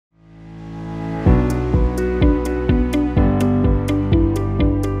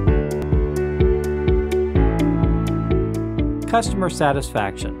Customer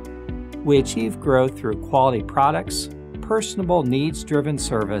satisfaction. We achieve growth through quality products, personable, needs-driven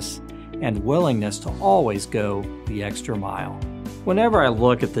service, and willingness to always go the extra mile. Whenever I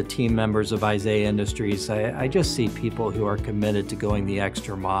look at the team members of Isaiah Industries, I just see people who are committed to going the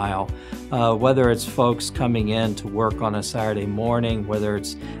extra mile. Whether it's folks coming in to work on a Saturday morning, whether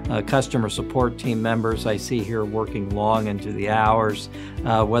it's customer support team members I see here working long into the hours,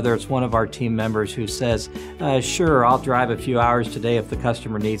 whether it's one of our team members who says, sure, I'll drive a few hours today if the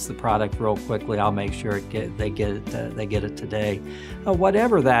customer needs the product real quickly, I'll make sure they get it today.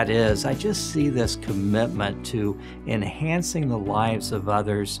 Whatever that is, I just see this commitment to enhancing the lives of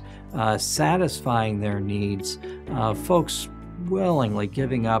others, satisfying their needs, folks willingly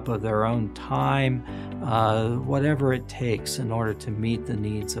giving up of their own time, whatever it takes in order to meet the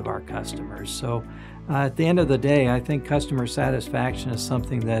needs of our customers. So at the end of the day, I think customer satisfaction is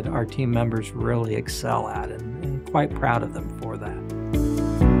something that our team members really excel at, and quite proud of them for that.